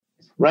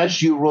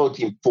Raj, you wrote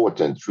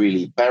important,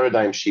 really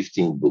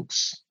paradigm-shifting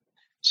books,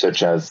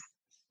 such as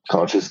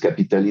Conscious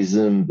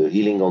Capitalism, The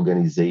Healing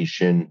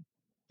Organization,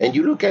 and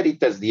you look at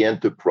it as the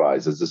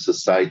enterprise, as the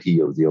society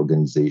of the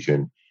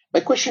organization. My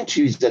question to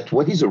you is that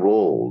what is the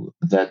role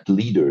that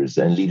leaders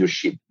and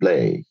leadership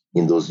play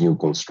in those new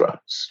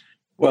constructs?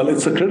 Well,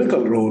 it's a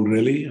critical role,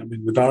 really. I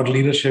mean, without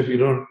leadership, you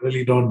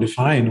don't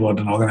define what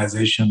an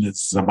organization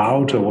is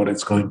about or what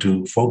it's going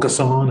to focus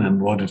on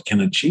and what it can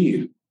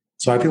achieve.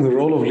 So I think the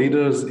role of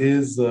leaders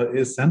is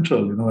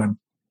central,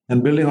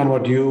 and building on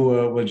what you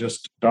were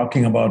just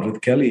talking about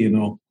with Kelly,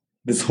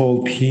 this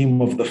whole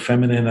theme of the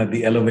feminine and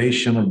the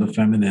elevation of the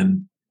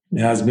feminine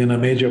has been a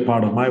major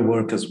part of my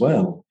work as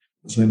well.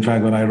 So in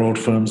fact, when I wrote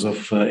Forms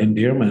of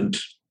Endearment,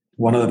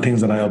 one of the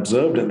things that I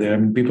observed in there,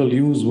 people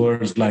use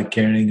words like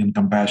caring and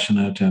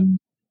compassionate and,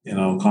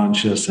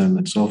 conscious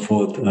and so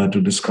forth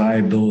to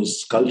describe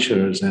those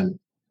cultures. And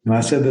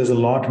I said there's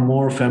a lot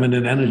more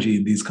feminine energy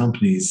in these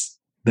companies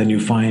than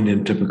you find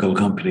in typical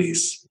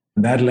companies.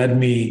 And that led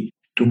me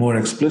to more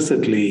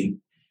explicitly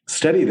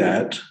study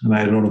that. And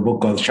I wrote a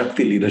book called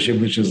Shakti Leadership,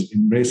 which is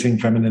embracing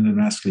feminine and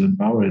masculine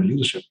power in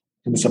leadership.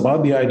 And it's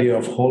about the idea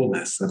of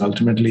wholeness, that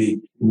ultimately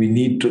we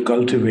need to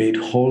cultivate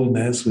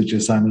wholeness, which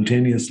is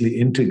simultaneously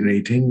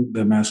integrating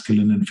the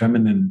masculine and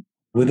feminine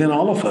within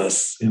all of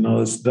us. You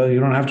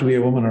don't have to be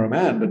a woman or a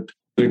man, but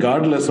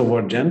regardless of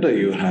what gender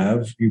you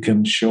have, you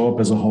can show up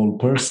as a whole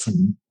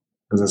person.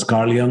 Because as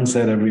Carl Jung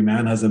said, every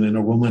man has an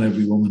inner woman,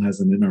 every woman has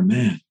an inner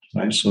man,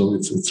 right? So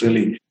it's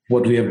really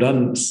what we have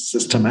done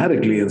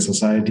systematically in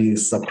society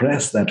is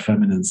suppress that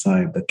feminine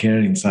side, the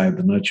caring side,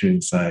 the nurturing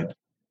side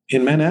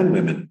in men and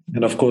women.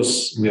 And of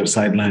course, we have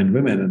sidelined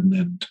women,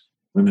 and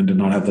women did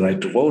not have the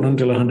right to vote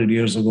until 100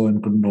 years ago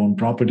and couldn't own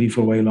property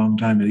for a very long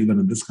time, and even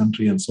in this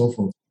country and so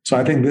forth. So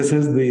I think this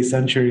is the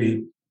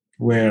century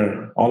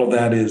where all of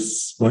that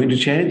is going to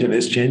change and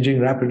is changing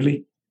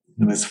rapidly.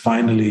 And it's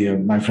finally,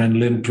 my friend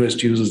Lynn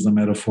Twist uses the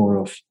metaphor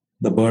of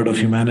the bird of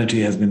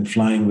humanity has been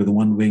flying with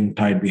one wing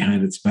tied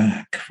behind its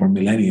back for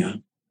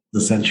millennia. The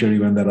century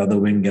when that other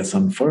wing gets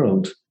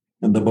unfurled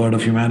and the bird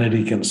of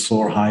humanity can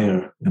soar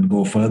higher and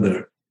go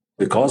further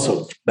because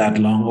of that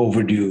long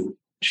overdue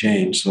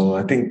change. So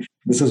I think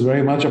this is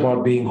very much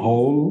about being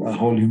whole, a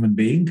whole human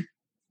being,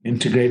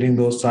 integrating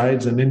those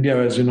sides. In India,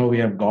 as you know, we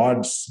have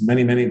gods,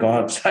 many, many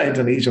gods, right?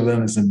 And each of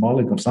them is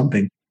symbolic of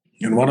something.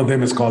 And one of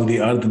them is called the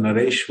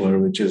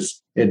Ardhanareshwar, which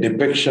is a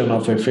depiction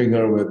of a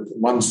figure with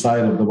one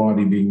side of the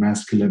body being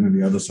masculine and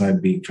the other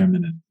side being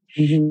feminine.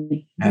 Mm-hmm.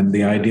 And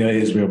the idea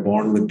is we are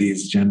born with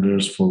these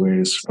genders for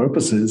various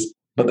purposes,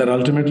 but that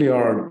ultimately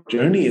our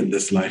journey in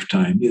this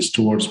lifetime is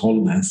towards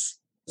wholeness.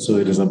 So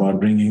it is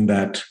about bringing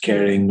that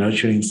caring,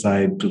 nurturing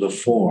side to the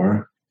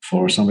fore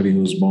for somebody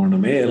who's born a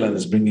male, and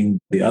is bringing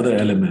the other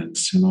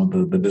elements,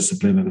 the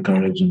discipline and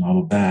courage and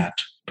all of that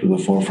to the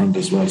forefront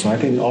as well. So I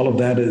think all of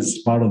that is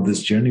part of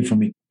this journey for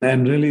me.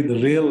 And really the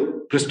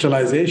real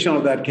crystallization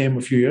of that came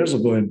a few years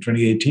ago in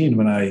 2018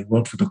 when I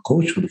worked with a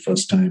coach for the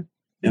first time.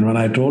 And when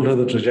I told her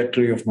the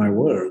trajectory of my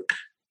work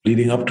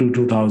leading up to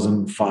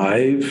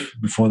 2005,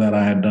 before that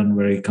I had done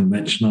very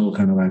conventional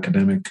kind of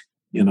academic,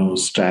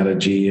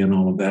 strategy and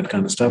all of that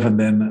kind of stuff. And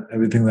then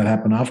everything that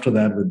happened after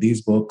that with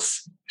these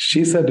books,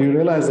 she said, do you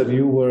realize that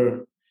you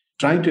were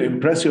trying to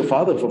impress your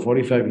father for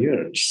 45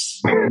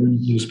 years?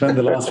 You spent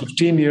the last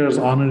 15 years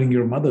honoring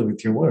your mother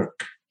with your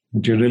work.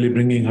 But you're really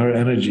bringing her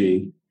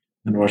energy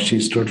and what she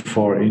stood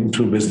for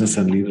into business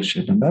and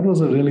leadership. And that was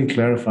a really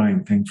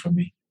clarifying thing for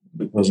me.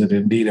 Because it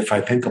indeed, if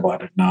I think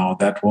about it now,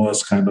 that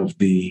was kind of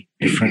the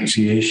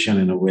differentiation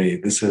in a way.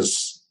 This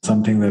is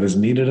something that is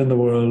needed in the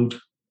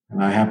world.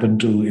 And I happen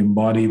to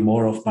embody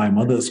more of my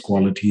mother's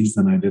qualities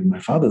than I did my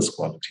father's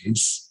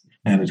qualities.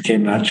 And it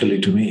came naturally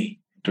to me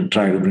to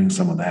try to bring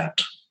some of that.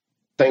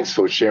 Thanks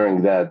for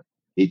sharing that.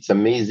 It's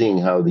amazing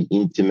how the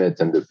intimate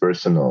and the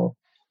personal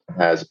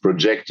has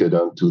projected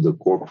onto the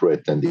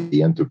corporate and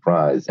the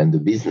enterprise and the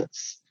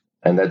business.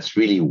 And that's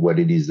really what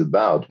it is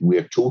about.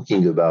 We're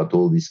talking about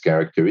all these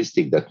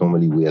characteristics that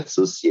normally we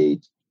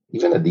associate,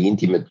 even at the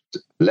intimate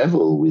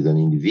level, with an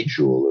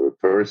individual or a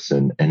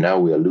person. And now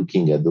we are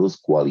looking at those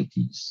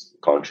qualities,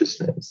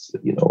 consciousness,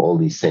 all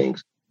these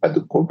things at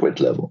the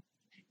corporate level.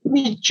 Let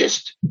me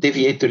just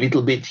deviate a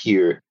little bit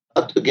here.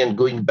 Again,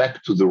 going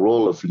back to the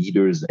role of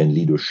leaders and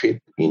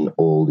leadership in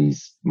all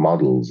these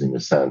models, in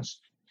a sense.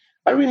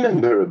 I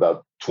remember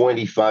about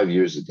 25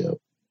 years ago,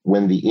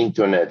 when the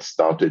internet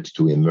started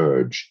to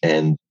emerge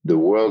and the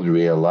world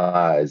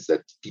realized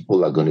that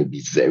people are going to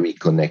be very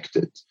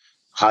connected,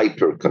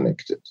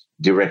 hyper-connected,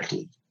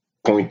 directly,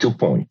 point to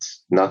point,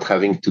 not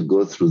having to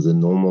go through the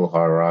normal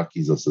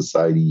hierarchies of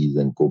societies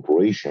and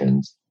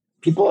corporations,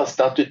 people have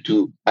started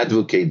to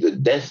advocate the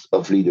death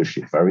of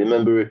leadership. I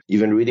remember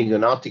even reading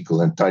an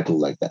article entitled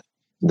like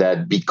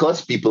that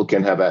because people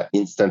can have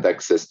instant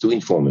access to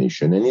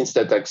information and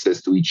instant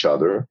access to each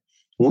other,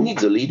 who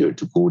needs a leader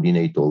to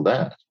coordinate all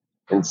that?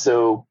 And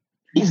so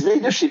Is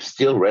leadership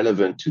still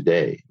relevant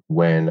today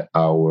when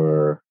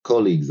our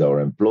colleagues, our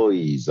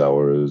employees,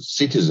 our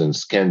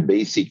citizens can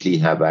basically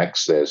have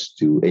access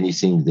to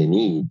anything they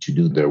need to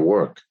do their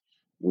work?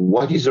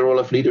 What is the role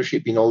of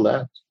leadership in all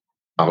that?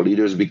 Are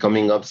leaders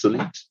becoming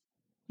obsolete?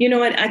 You know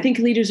what? I think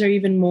leaders are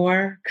even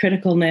more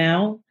critical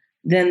now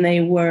than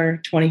they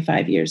were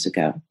 25 years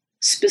ago,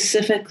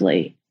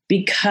 specifically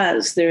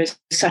because there is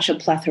such a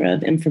plethora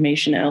of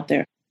information out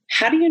there.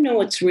 How do you know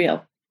what's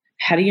real?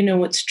 How do you know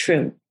what's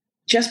true?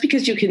 Just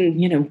because you can,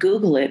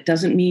 Google it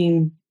doesn't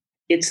mean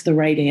it's the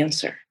right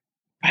answer,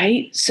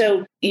 right?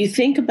 So you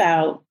think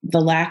about the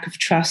lack of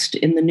trust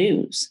in the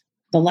news,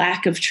 the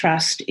lack of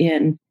trust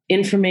in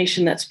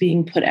information that's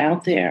being put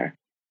out there.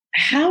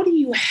 How do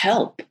you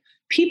help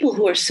people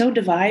who are so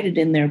divided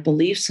in their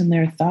beliefs and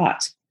their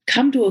thoughts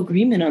come to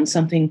agreement on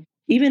something,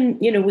 even,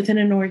 within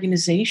an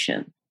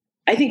organization?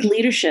 I think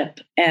leadership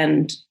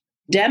and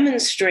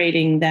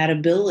demonstrating that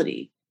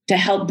ability to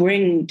help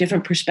bring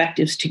different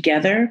perspectives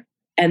together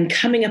and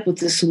coming up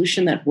with a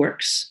solution that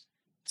works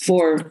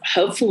for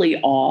hopefully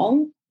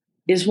all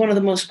is one of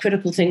the most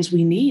critical things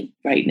we need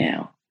right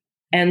now.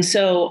 And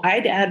so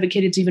I'd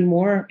advocate it's even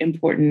more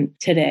important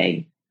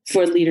today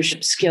for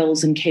leadership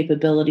skills and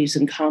capabilities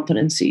and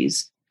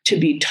competencies to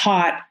be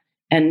taught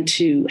and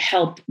to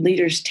help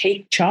leaders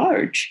take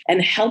charge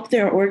and help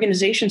their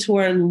organizations who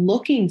are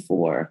looking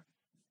for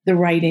the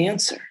right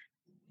answer.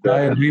 I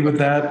agree with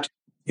that.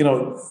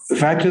 The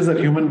fact is that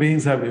human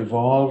beings have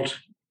evolved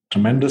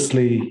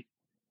tremendously,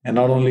 and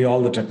not only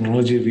all the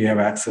technology we have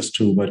access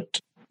to,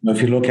 but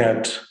if you look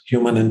at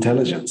human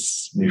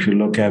intelligence, if you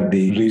look at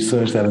the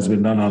research that has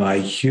been done on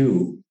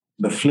IQ,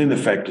 the Flynn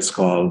effect is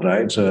called,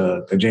 right?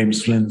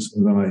 James Flynn,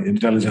 an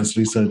intelligence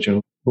researcher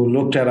who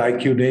looked at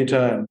IQ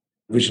data,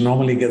 which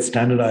normally gets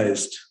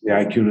standardized, the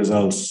IQ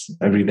results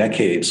every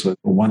decade. So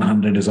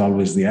 100 is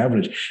always the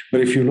average.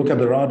 But if you look at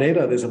the raw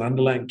data, there's an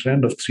underlying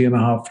trend of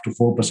 3.5% to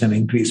 4%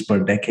 increase per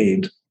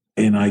decade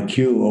in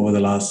IQ over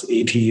the last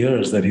 80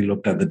 years that he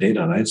looked at the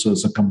data, right? So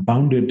it's a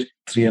compounded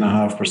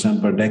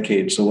 3.5% per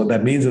decade. So what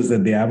that means is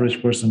that the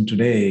average person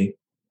today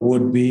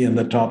would be in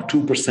the top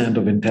 2%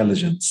 of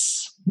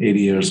intelligence 80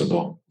 years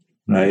ago,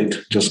 right?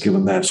 Just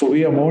given that. So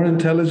we are more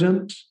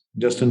intelligent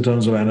just in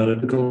terms of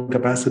analytical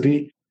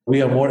capacity.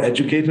 We are more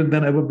educated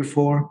than ever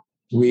before.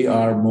 We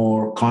are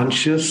more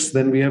conscious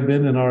than we have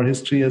been in our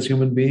history as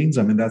human beings.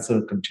 I mean, that's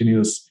a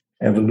continuous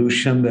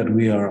evolution that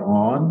we are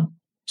on.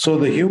 So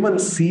the human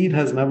seed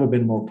has never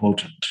been more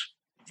potent.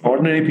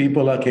 Ordinary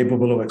people are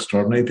capable of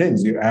extraordinary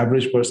things. Your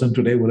average person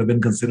today would have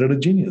been considered a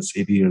genius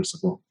 80 years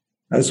ago.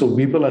 And so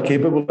people are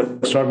capable of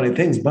extraordinary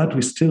things, but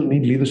we still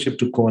need leadership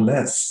to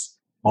coalesce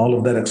all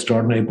of that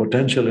extraordinary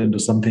potential into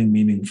something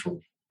meaningful.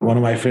 One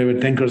of my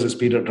favorite thinkers is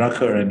Peter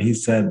Drucker, and he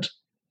said,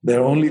 there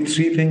are only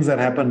three things that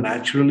happen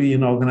naturally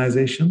in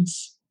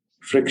organizations: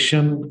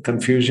 friction,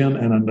 confusion,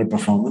 and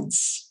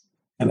underperformance.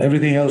 And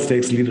everything else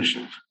takes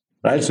leadership,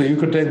 right? So you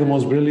could take the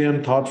most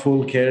brilliant,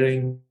 thoughtful,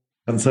 caring,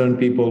 concerned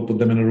people, put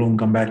them in a room,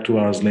 come back 2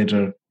 hours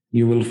later,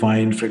 you will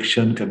find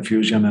friction,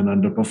 confusion, and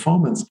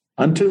underperformance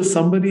until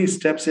somebody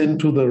steps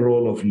into the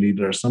role of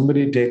leader.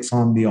 Somebody takes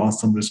on the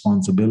awesome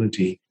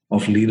responsibility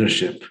of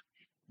leadership,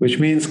 which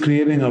means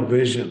creating a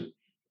vision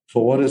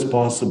for what is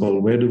possible.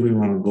 Where do we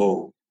want to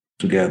go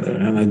together?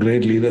 And a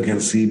great leader can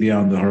see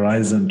beyond the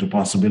horizon to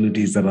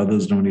possibilities that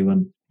others don't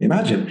even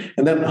imagine.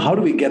 And then how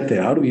do we get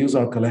there? How do we use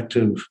our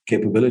collective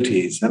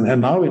capabilities?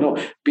 And now,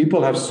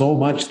 people have so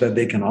much that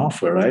they can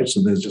offer, right?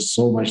 So there's just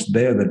so much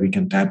there that we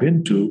can tap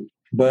into,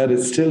 but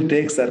it still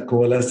takes that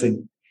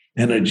coalescing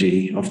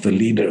energy of the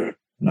leader,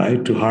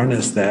 right? To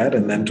harness that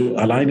and then to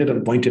align it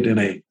and point it in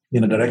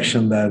a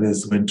direction that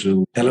is going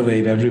to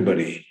elevate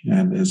everybody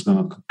and is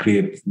going to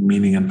create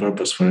meaning and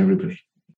purpose for everybody.